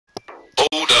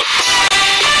Hold up.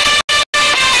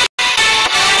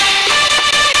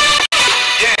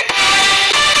 Yeah.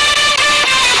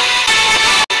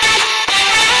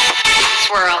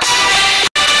 Swirl.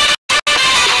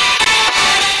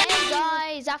 Hey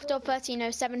guys, after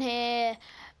 1307 here,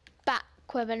 back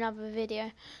with another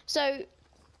video. So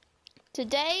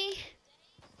today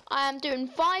I am doing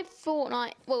 6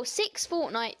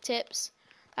 Fortnite tips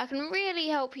that can really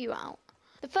help you out.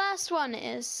 The first one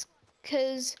is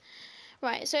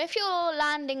so if you're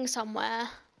landing somewhere,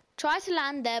 try to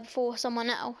land there before someone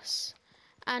else.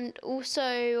 And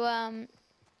also,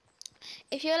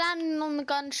 if you're landing on the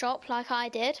gun shop like I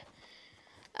did,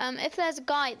 if there's a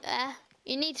guy there,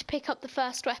 you need to pick up the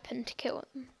first weapon to kill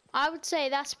them. I would say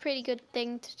that's a pretty good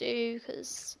thing to do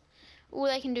because all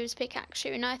they can do is pickaxe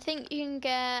you. And I think you can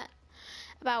get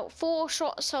about 4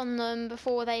 shots on them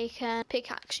before they can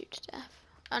pickaxe you to death.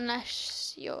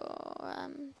 Unless you're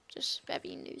just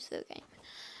very new to the game.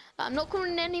 I'm not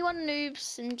calling anyone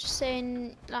noobs, I'm just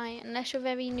saying, like, unless you're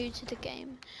very new to the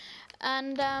game.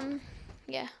 And,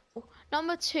 yeah.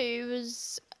 Number 2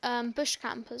 was bush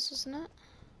campers, wasn't it?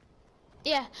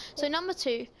 Yeah, so number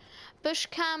 2, bush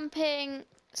camping.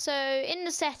 So in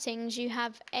the settings you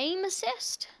have aim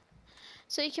assist.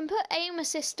 So you can put aim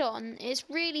assist on. It's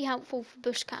really helpful for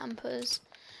bush campers.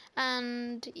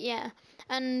 And yeah,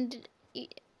 and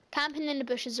camping in the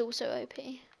bush is also OP.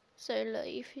 So look,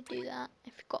 if you do that,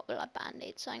 if you've got like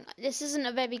band-aids, something like this isn't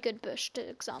a very good bush to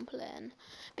example it in,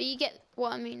 but you get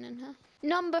what I mean in here.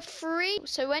 Number 3,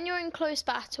 so when you're in close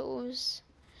battles,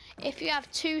 if you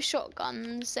have 2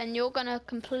 shotguns, then you're gonna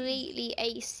completely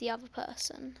ace the other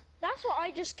person. That's what I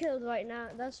just killed right now.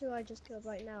 That's who I just killed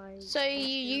right now. So you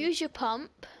use your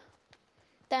pump,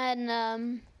 then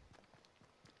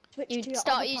you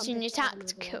start using your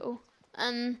tactical,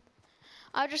 and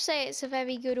I'll just say it's a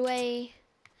very good way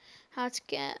how to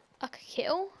get like a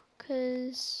kill,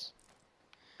 because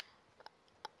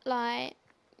like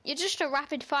you're just a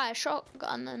rapid fire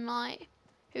shotgun, and like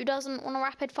who doesn't want a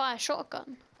rapid fire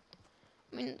shotgun?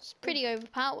 I mean, it's pretty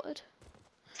overpowered.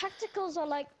 Tacticals are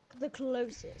like the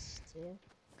closest, yeah.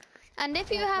 And if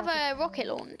you have a rocket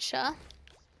launcher,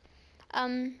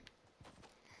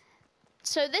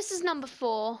 so this is number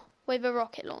 4 with a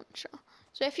rocket launcher.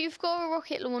 So if you've got a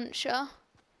rocket launcher,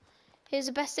 here's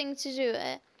the best thing to do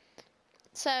it.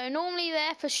 So normally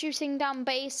they're for shooting down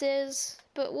bases,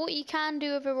 but what you can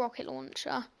do with a rocket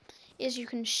launcher is you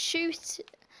can shoot.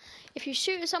 If you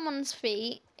shoot at someone's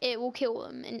feet, it will kill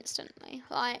them instantly.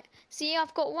 Like, see,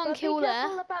 I've got one kill there. Be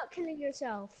careful about killing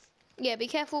yourself. Yeah, be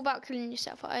careful about killing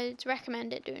yourself. I'd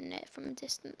recommend it doing it from a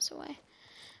distance away.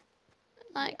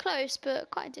 Like, close, but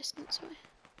quite a distance away.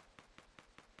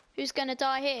 Who's gonna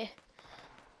die here?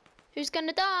 Who's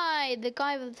gonna die? The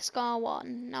guy with the scar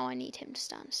 1. Now I need him to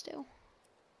stand still.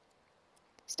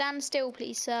 Stand still,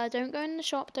 please, sir. Don't go in the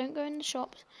shop. Don't go in the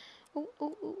shop. Ooh,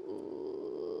 ooh, ooh,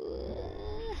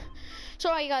 ooh.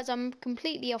 Sorry, guys. I'm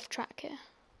completely off track here.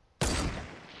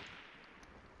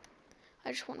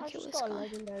 I just want to kill this guy. I've got a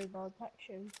legendary ball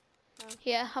protection.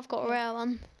 Yeah, I've got a rare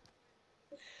one.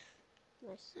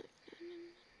 Nice.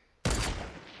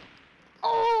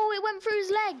 Oh, it went through his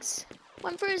legs.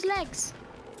 Went through his legs.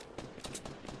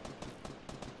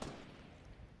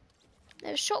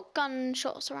 There's shotgun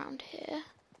shots around here.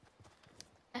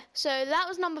 So that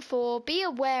was number 4. Be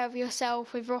aware of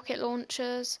yourself with rocket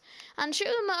launchers and shoot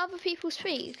them at other people's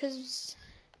feet, because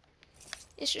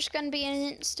it's just going to be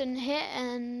an instant hit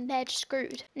and they're just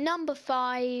screwed. Number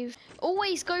 5,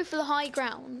 always go for the high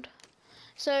ground.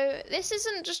 So this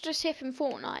isn't just a tip in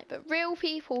Fortnite, but real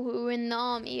people who are in the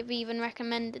army have even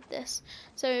recommended this.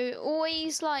 So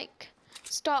always like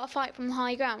start a fight from the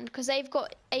high ground, because they've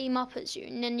got aim up at you,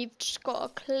 and then you've just got a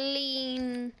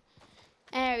clean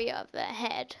area of their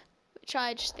head, which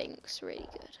I just think is really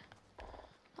good.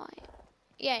 Like,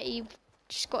 yeah, you've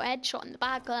just got a headshot in the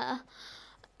back there.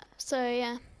 So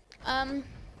yeah,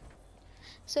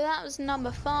 so that was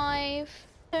number 5.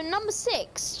 So number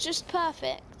 6, just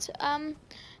perfect.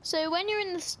 So when you're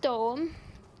in the storm,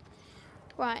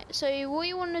 right, so what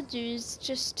you want to do is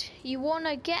you want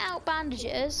to get out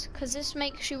bandages, because this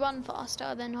makes you run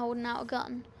faster than holding out a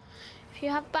gun. If you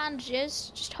have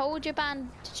bandages, just hold your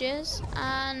bandages,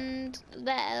 and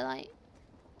there, like,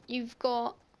 you've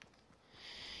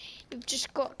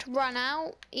just got to run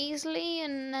out easily,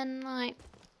 and then, like,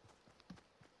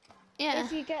 yeah.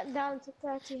 If you get down to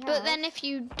 30 health. But then if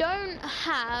you don't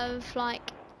have,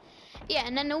 like, yeah,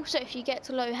 and then also if you get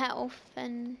to low health,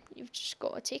 then you've just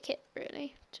got a ticket,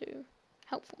 really, to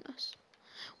helpfulness.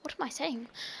 What am I saying?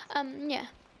 Yeah.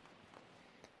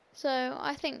 So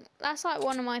I think that's like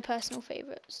one of my personal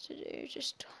favourites to do.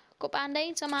 Just got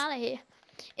band-aids, I'm out of here.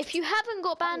 if you haven't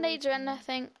got band-aids or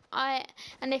anything,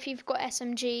 and if you've got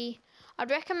SMG, I'd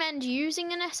recommend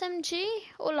using an SMG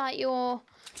or like your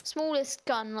smallest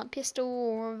gun, like pistol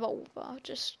or revolver,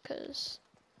 just because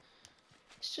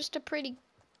it's just a pretty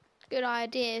good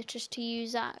idea just to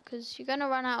use that, because you're gonna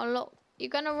run out a lot. You're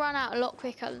gonna run out a lot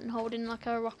quicker than holding like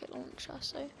a rocket launcher.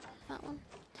 So that one.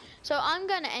 So I'm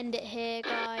gonna end it here,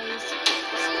 guys. See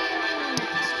you in the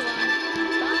next one.